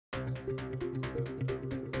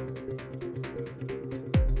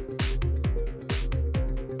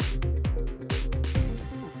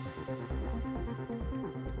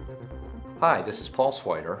Hi, this is Paul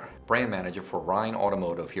Swider, Brand Manager for Rein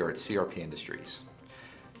Automotive here at CRP Industries.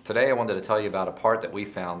 Today I wanted to tell you about a part that we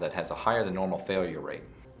found that has a higher than normal failure rate.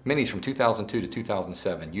 Minis from 2002 to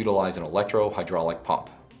 2007 utilize an electro-hydraulic pump.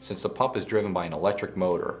 Since the pump is driven by an electric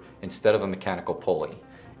motor instead of a mechanical pulley,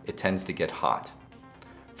 it tends to get hot.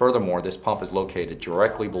 Furthermore, this pump is located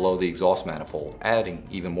directly below the exhaust manifold, adding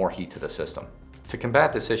even more heat to the system. To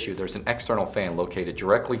combat this issue, there's an external fan located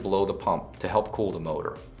directly below the pump to help cool the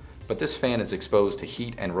motor. But this fan is exposed to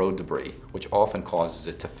heat and road debris, which often causes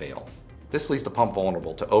it to fail. This leaves the pump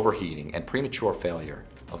vulnerable to overheating and premature failure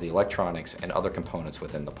of the electronics and other components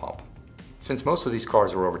within the pump. Since most of these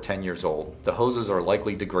cars are over 10 years old, the hoses are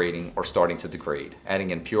likely degrading or starting to degrade, adding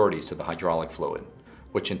impurities to the hydraulic fluid,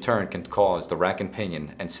 which in turn can cause the rack and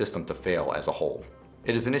pinion and system to fail as a whole.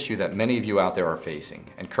 It is an issue that many of you out there are facing,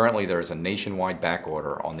 and currently there is a nationwide back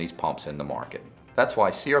order on these pumps in the market. That's why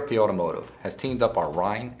CRP Automotive has teamed up our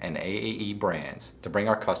Rein and AAE brands to bring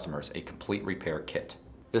our customers a complete repair kit.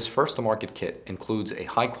 This first-to-market kit includes a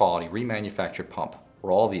high-quality remanufactured pump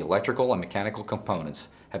where all the electrical and mechanical components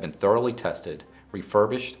have been thoroughly tested,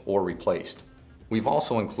 refurbished, or replaced. We've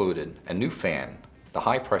also included a new fan, the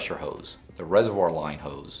high-pressure hose, the reservoir line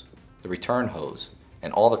hose, the return hose,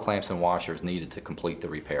 and all the clamps and washers needed to complete the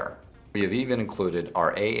repair. We have even included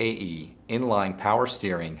our AAE inline power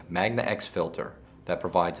steering Magna X filter that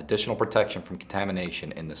provides additional protection from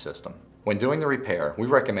contamination in the system. When doing the repair, we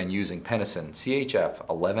recommend using Penison CHF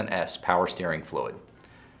 11S power steering fluid.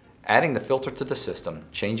 Adding the filter to the system,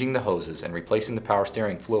 changing the hoses, and replacing the power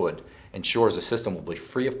steering fluid ensures the system will be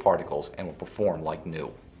free of particles and will perform like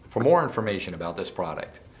new. For more information about this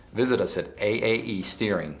product, visit us at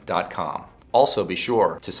aaesteering.com. Also, be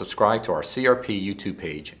sure to subscribe to our CRP YouTube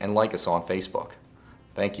page and like us on Facebook.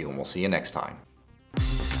 Thank you, and we'll see you next time.